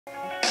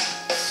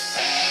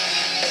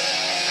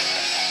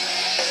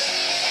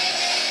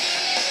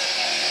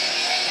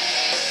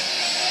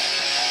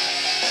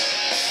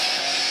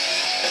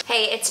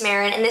Hey, it's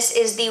Maren, and this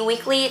is the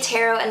weekly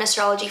tarot and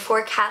astrology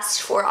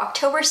forecast for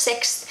October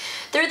 6th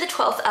through the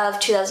 12th of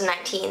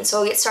 2019.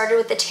 So we'll get started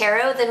with the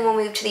tarot, then we'll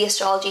move to the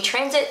astrology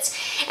transits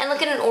and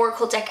look at an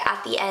oracle deck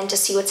at the end to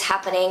see what's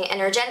happening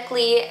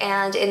energetically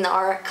and in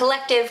our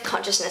collective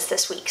consciousness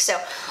this week. So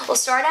we'll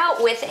start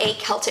out with a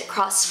Celtic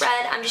cross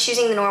spread. I'm just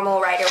using the normal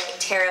Rider-Waite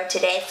tarot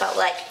today. Felt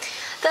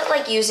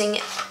like using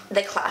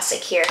the classic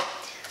here.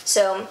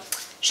 So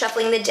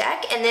shuffling the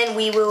deck, and then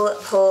we will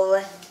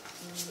pull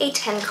a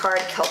 10-card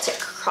Celtic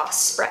cross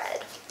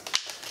spread.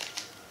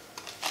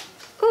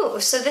 Ooh,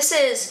 so this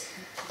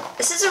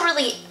is a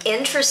really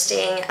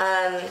interesting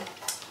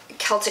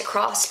Celtic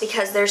cross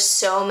because there's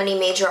so many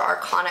major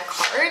arcana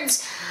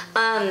cards,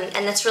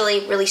 and that's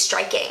really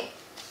striking.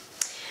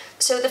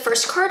 So the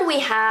first card we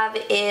have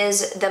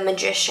is the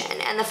Magician,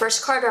 and the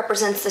first card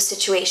represents the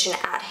situation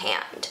at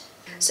hand.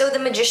 So the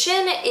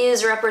Magician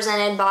is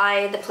represented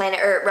by the planet,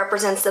 or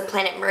represents the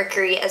planet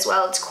Mercury as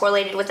well. It's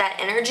correlated with that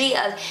energy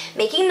of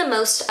making the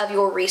most of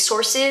your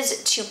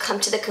resources to come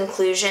to the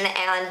conclusion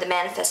and the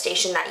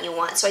manifestation that you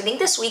want. So I think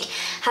this week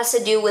has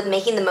to do with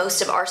making the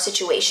most of our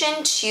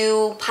situation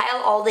to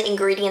pile all the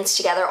ingredients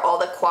together, all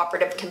the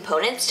cooperative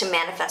components to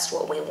manifest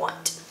what we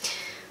want.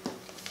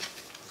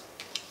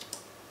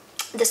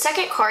 The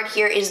second card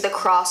here is the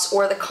cross,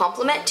 or the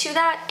complement to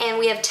that, and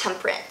we have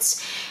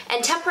Temperance.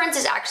 And Temperance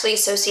is actually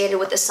associated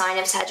with the sign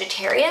of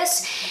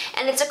Sagittarius,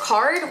 and it's a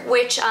card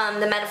which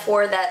the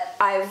metaphor that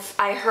I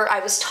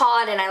was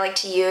taught and I like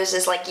to use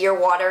is like you're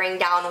watering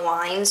down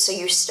wine so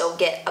you still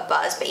get a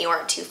buzz but you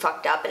aren't too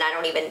fucked up, and I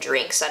don't even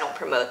drink so I don't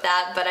promote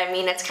that, but I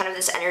mean it's kind of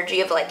this energy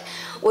of like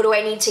what do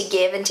I need to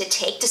give and to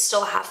take to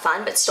still have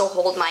fun but still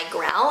hold my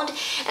ground,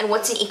 and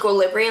what's an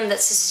equilibrium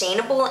that's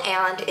sustainable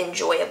and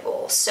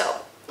enjoyable.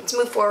 So let's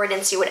move forward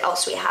and see what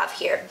else we have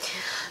here.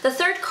 The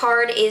third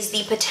card is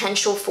the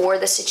potential for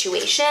the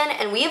situation,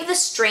 and we have the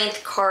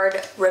Strength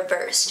card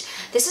reversed.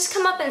 This has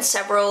come up in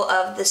several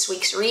of this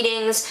week's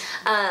readings,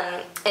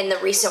 in the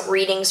recent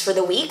readings for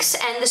the weeks,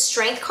 and the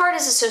Strength card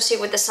is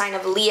associated with the sign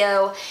of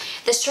Leo.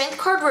 The Strength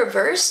card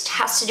reversed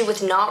has to do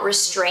with not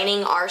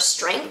restraining our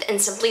strength and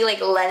simply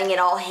like letting it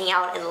all hang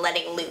out and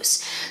letting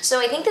loose. So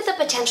I think that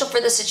the potential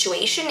for the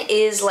situation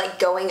is like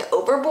going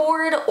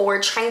overboard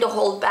or trying to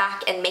hold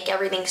back and make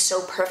everything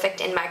so perfect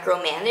and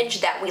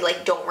micromanaged that we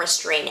like don't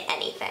restrain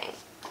anything.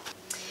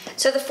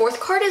 So the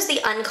fourth card is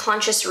the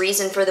unconscious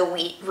reason for the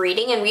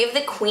reading, and we have the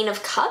Queen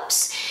of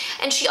Cups,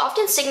 and she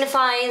often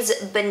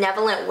signifies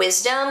benevolent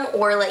wisdom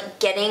or like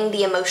getting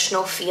the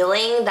emotional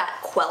feeling that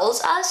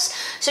quells us.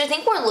 So I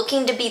think we're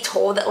looking to be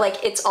told that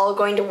like it's all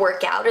going to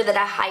work out, or that a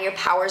higher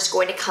power is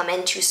going to come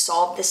in to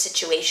solve the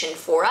situation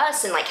for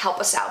us and like help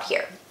us out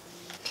here.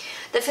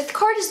 The fifth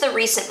card is the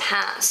recent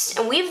past,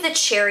 and we have the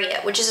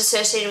Chariot, which is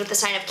associated with the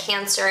sign of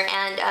Cancer,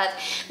 and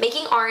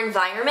making our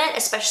environment,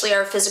 especially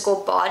our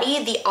physical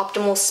body, the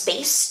optimal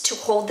space to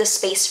hold the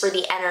space for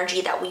the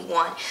energy that we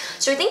want.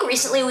 So I think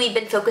recently we've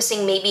been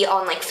focusing maybe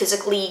on like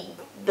physically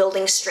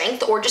building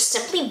strength or just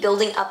simply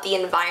building up the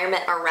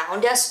environment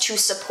around us to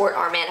support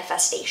our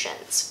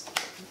manifestations.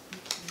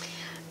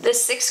 The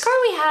sixth card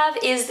we have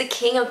is the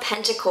King of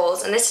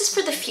Pentacles, and this is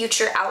for the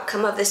future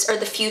outcome of this, or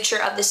the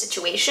future of the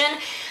situation.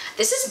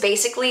 This is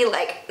basically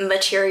like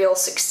material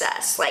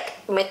success,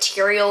 like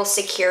material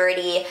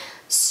security,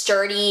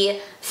 sturdy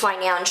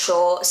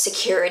financial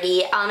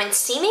security. It's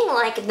seeming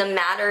like the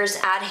matters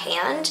at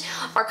hand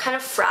are kind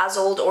of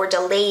frazzled or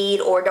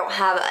delayed or don't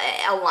have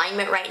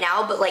alignment right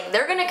now, but like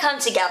they're gonna come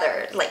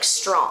together like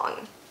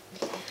strong.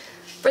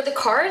 For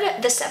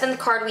the seventh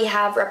card we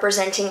have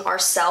representing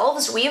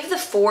ourselves, we have the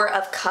Four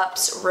of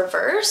Cups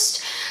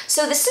reversed.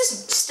 So this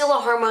is still a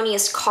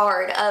harmonious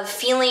card of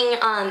feeling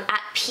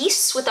at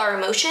peace with our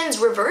emotions.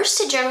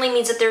 Reversed, it generally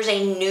means that there's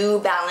a new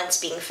balance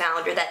being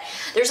found, or that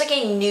there's like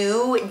a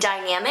new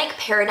dynamic,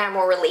 paradigm,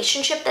 or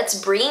relationship that's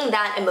bringing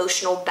that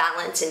emotional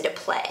balance into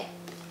play.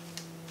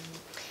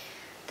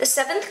 The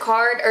seventh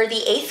card, or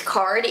the eighth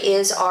card,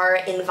 is our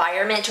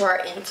environment or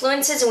our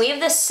influences, and we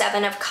have the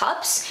Seven of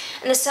Cups,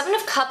 and the Seven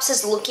of Cups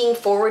is looking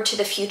forward to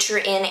the future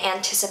in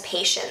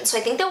anticipation. So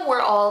I think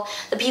that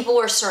the people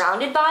we're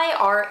surrounded by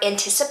are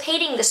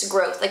anticipating this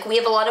growth. Like we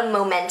have a lot of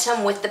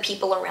momentum with the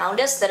people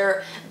around us that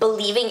are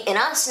believing in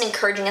us and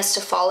encouraging us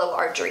to follow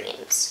our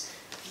dreams.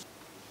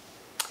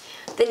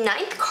 The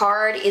ninth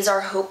card is our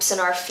hopes and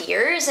our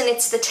fears, and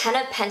it's the Ten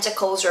of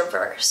Pentacles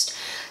reversed.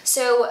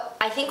 So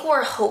I think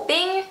we're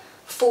hoping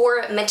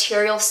for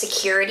material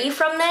security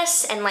from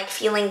this and like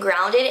feeling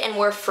grounded, and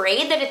we're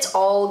afraid that it's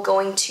all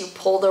going to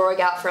pull the rug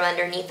out from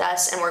underneath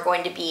us and we're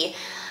going to be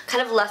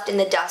kind of left in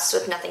the dust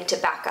with nothing to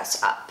back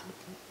us up.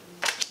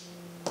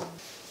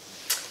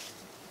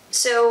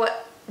 So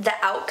the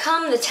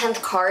outcome, the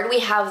 10th card, we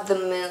have the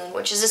Moon,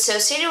 which is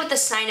associated with the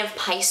sign of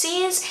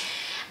Pisces.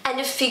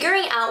 and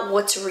figuring out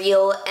what's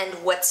real and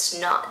what's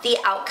not. The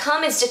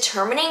outcome is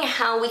determining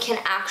how we can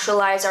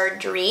actualize our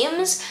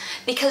dreams,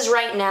 because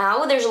right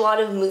now there's a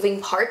lot of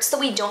moving parts that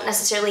we don't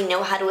necessarily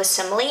know how to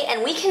assimilate,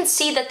 and we can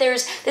see that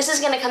this is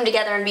going to come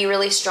together and be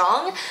really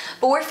strong,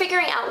 but we're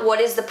figuring out what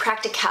is the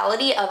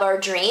practicality of our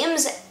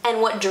dreams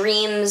and what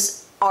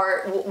dreams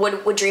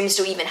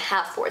do we even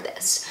have for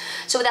this.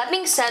 So with that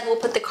being said, we'll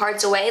put the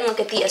cards away and look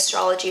at the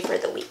astrology for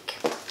the week.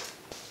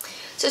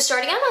 So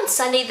starting out on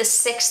Sunday the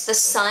 6th, the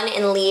Sun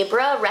in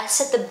Libra rests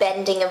at the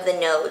bending of the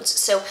nodes.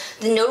 So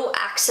the nodal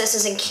axis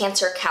is in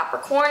Cancer,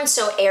 Capricorn,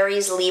 so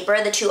Aries,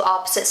 Libra, the two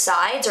opposite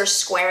sides are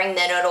squaring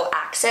the nodal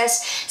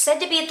axis,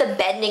 said to be at the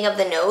bending of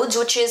the nodes,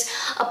 which is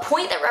a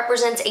point that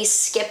represents a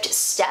skipped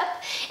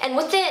step. And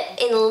with it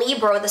in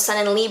Libra, the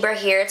Sun in Libra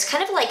here, it's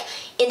kind of like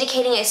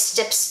indicating a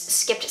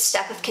skipped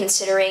step of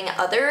considering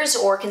others,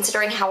 or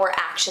considering how our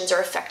actions are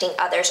affecting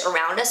others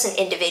around us and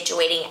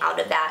individuating out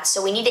of that.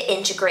 So we need to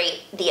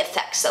integrate the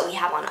effects that we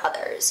have on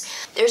others.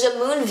 There's a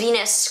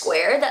Moon-Venus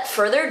square that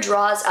further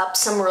draws up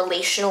some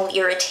relational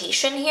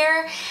irritation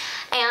here.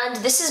 And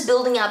this is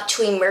building up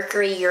to a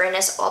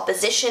Mercury-Uranus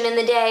opposition in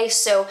the day,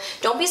 so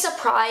don't be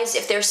surprised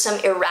if there's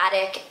some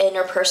erratic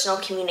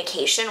interpersonal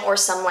communication or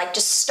some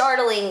just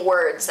startling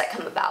words that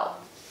come about.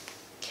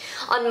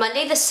 On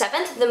Monday the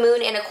 7th, the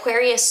Moon in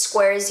Aquarius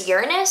squares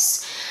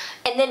Uranus,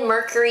 and then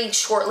Mercury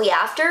shortly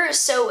after,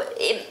 so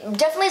it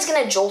definitely is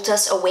going to jolt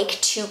us awake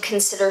to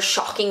consider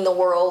shocking the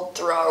world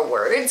through our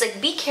words.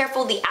 Be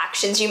careful the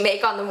actions you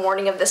make on the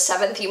morning of the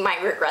 7th, you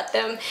might regret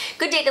them.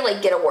 Good day to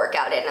get a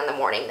workout in the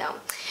morning though.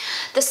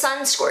 The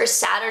Sun squares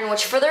Saturn,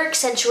 which further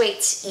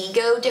accentuates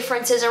ego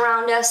differences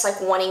around us,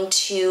 wanting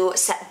to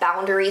set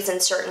boundaries in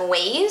certain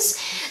ways.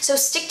 So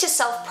stick to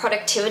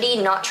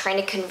self-productivity, not trying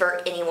to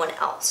convert anyone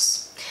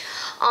else.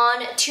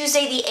 On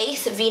Tuesday the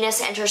 8th, Venus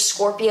enters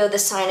Scorpio, the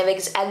sign of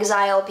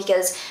exile,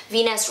 because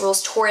Venus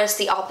rules Taurus,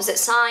 the opposite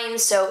sign,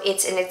 so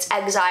it's in its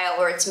exile,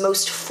 or its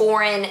most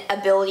foreign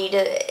ability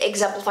to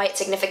exemplify its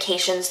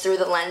significations through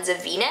the lens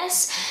of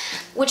Venus,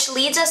 which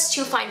leads us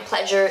to find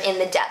pleasure in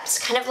the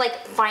depths, kind of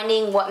like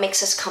finding what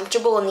makes us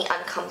comfortable in the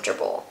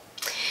uncomfortable.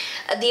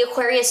 The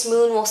Aquarius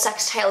moon will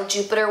sextile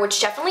Jupiter,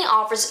 which definitely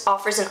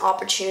offers an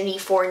opportunity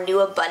for new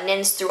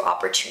abundance through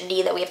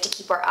opportunity that we have to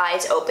keep our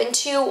eyes open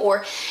to,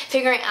 or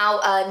figuring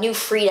out a new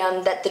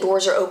freedom that the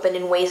doors are open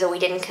in ways that we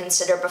didn't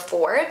consider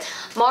before.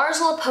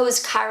 Mars will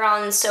oppose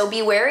Chiron, so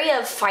be wary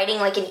of fighting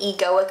an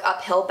egoic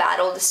uphill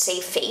battle to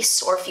save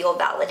face or feel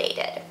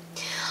validated.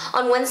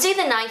 On Wednesday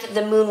the 9th,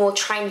 the Moon will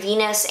trine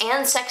Venus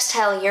and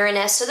sextile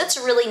Uranus, so that's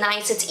really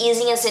nice. It's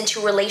easing us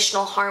into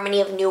relational harmony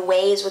of new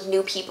ways with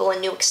new people and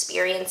new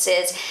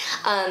experiences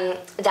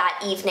that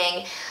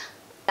evening.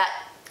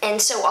 And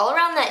so all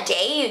around that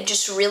day, it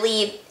just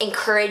really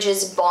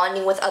encourages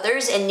bonding with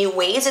others in new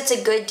ways. It's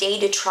a good day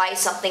to try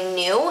something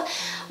new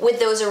with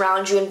those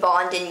around you and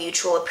bond in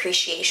mutual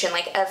appreciation,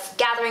 of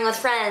gathering with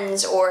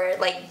friends, or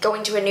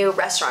going to a new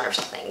restaurant or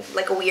something,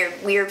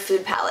 a weird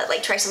food palette,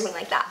 try something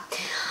like that.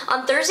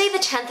 On Thursday the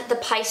 10th, the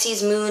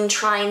Pisces moon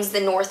trines the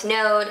North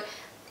Node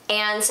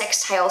and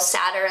sextile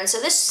Saturn,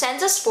 so this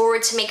sends us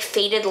forward to make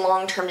fated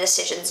long-term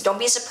decisions. Don't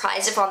be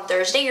surprised if on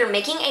Thursday you're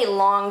making a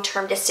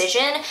long-term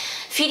decision,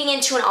 feeding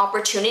into an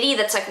opportunity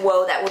that's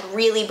whoa, that would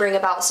really bring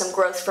about some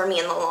growth for me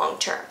in the long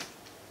term.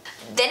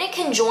 Then it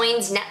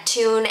conjoins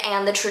Neptune,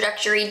 and the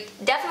trajectory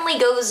definitely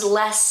goes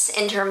less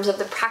in terms of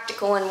the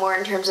practical and more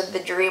in terms of the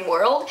dream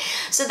world.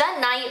 So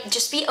that night,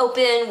 just be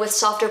open with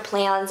softer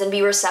plans and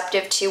be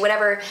receptive to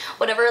whatever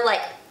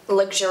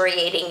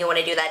luxuriating you want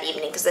to do that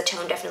evening, because the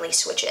tone definitely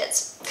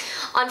switches.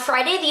 On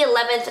Friday the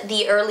 11th,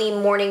 the early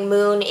morning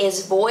moon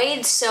is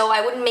void, so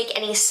I wouldn't make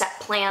any set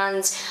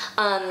plans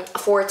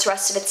for its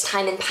rest of its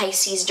time in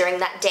Pisces during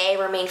that day.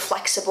 Remain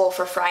flexible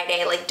for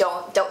Friday.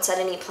 Don't set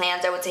any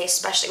plans, I would say,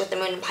 especially with the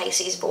moon in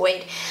Pisces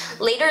void.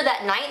 Later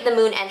that night, the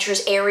moon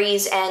enters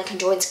Aries and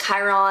conjoins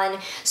Chiron,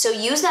 so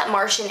use that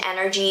Martian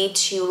energy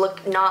to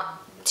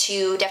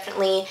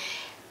definitely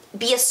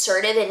be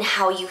assertive in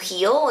how you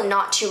heal, and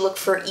not to look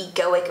for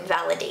egoic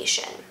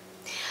validation.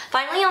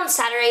 Finally, on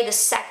Saturday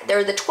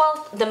the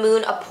 12th, the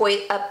moon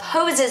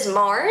opposes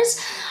Mars.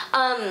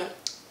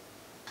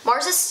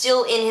 Mars is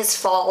still in his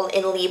fall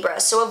in Libra,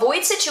 so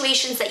avoid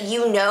situations that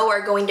you know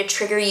are going to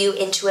trigger you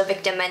into a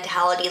victim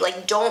mentality.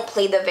 Don't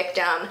play the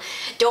victim.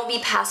 Don't be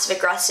passive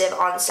aggressive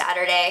on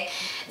Saturday.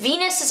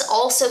 Venus is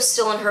also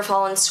still in her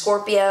fall in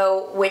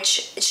Scorpio,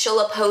 which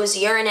she'll oppose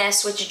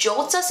Uranus, which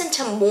jolts us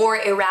into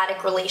more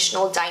erratic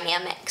relational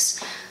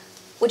dynamics.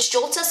 And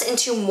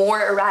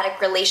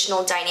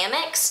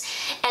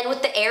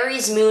with the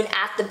Aries moon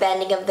at the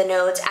bending of the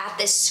nodes, at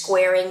this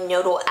squaring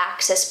nodal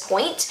axis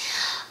point,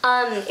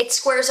 it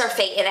squares our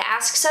fate. It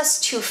asks us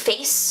to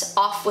face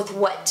off with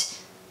what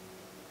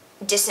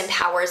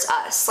disempowers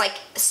us. Like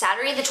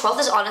Saturday the 12th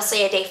is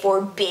honestly a day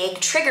for big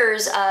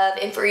triggers of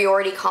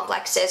inferiority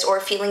complexes or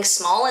feeling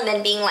small and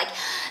then being like,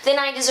 then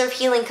I deserve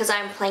healing because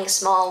I'm playing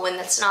small, when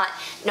that's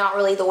not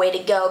really the way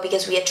to go,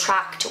 because we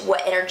attract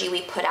what energy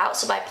we put out.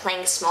 So by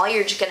playing small,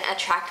 you're just going to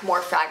attract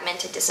more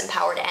fragmented,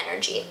 disempowered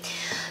energy.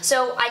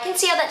 So I can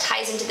see how that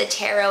ties into the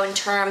tarot in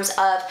terms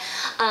of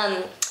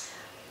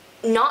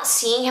not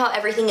seeing how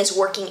everything is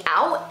working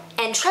out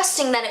and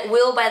trusting that it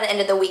will by the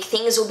end of the week.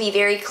 Things will be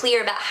very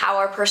clear about how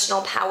our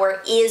personal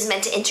power is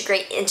meant to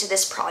integrate into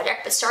this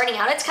project. But starting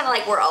out, it's kind of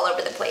like we're all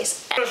over the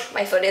place.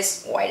 My foot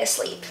is wide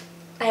asleep.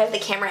 I have the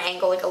camera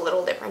angle like a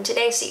little different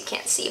today, so you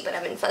can't see, but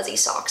I'm in fuzzy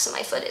socks and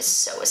my foot is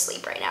so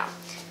asleep right now.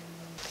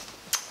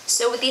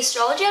 So with the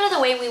astrology out of the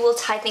way, we will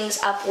tie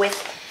things up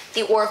with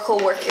the Oracle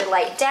Work Your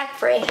Light deck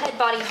for a head,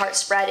 body, heart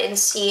spread and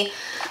see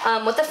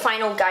what the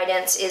final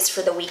guidance is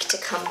for the week to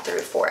come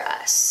through for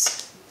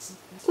us.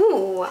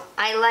 Ooh,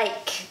 I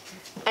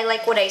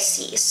like what I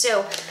see.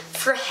 So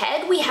for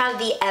head, we have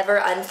the ever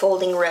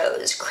unfolding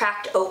rose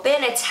cracked open.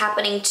 It's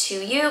happening to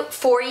you,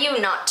 for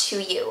you, not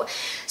to you.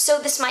 So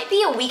this might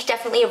be a week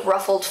definitely of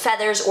ruffled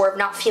feathers or of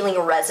not feeling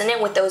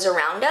resonant with those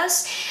around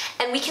us.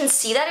 And we can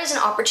see that as an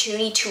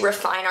opportunity to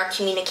refine our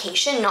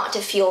communication, not to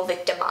feel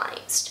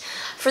victimized.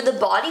 For the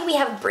body, we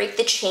have break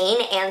the chain,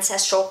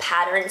 ancestral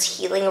patterns,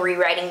 healing,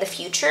 rewriting the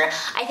future.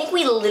 I think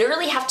we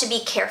literally have to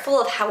be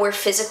careful of how we're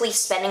physically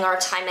spending our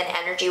time and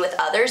energy with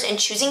others and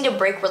choosing to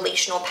break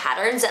relational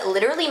patterns that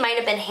literally might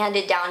have been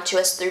handed down to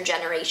us through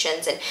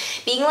generations. And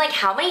being like,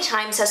 how many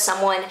times has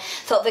someone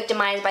felt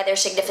victimized by their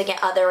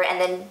significant other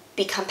and then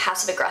become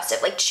passive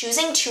aggressive? Like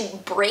choosing to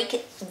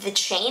break the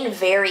chain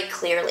very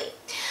clearly.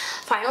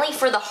 Finally,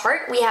 for the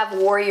heart, we have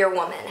warrior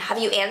woman. Have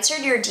you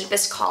answered your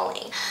deepest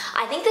calling?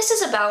 I think this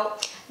is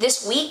about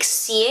this week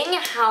seeing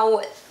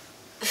how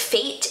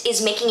fate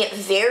is making it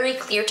very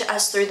clear to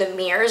us through the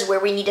mirrors where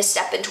we need to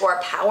step into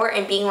our power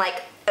and being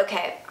like,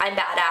 okay, I'm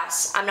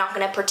badass. I'm not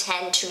gonna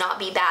pretend to not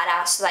be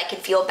badass so that I can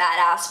feel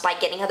badass by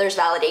getting others'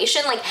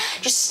 validation. Like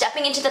just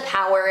stepping into the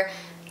power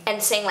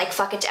and saying like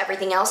fuck it to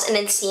everything else, and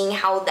then seeing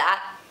how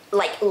that,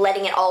 like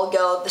letting it all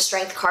go, the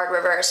strength card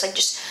reverse, like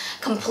just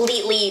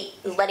completely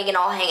letting it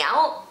all hang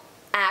out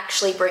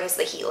actually brings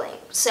the healing.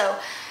 So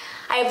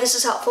I hope this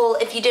was helpful.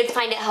 If you did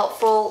find it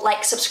helpful,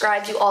 like,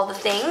 subscribe, do all the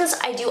things.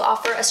 I do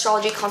offer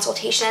astrology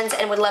consultations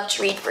and would love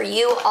to read for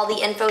you. All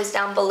the info is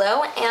down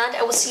below, and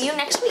I will see you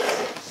next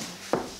week.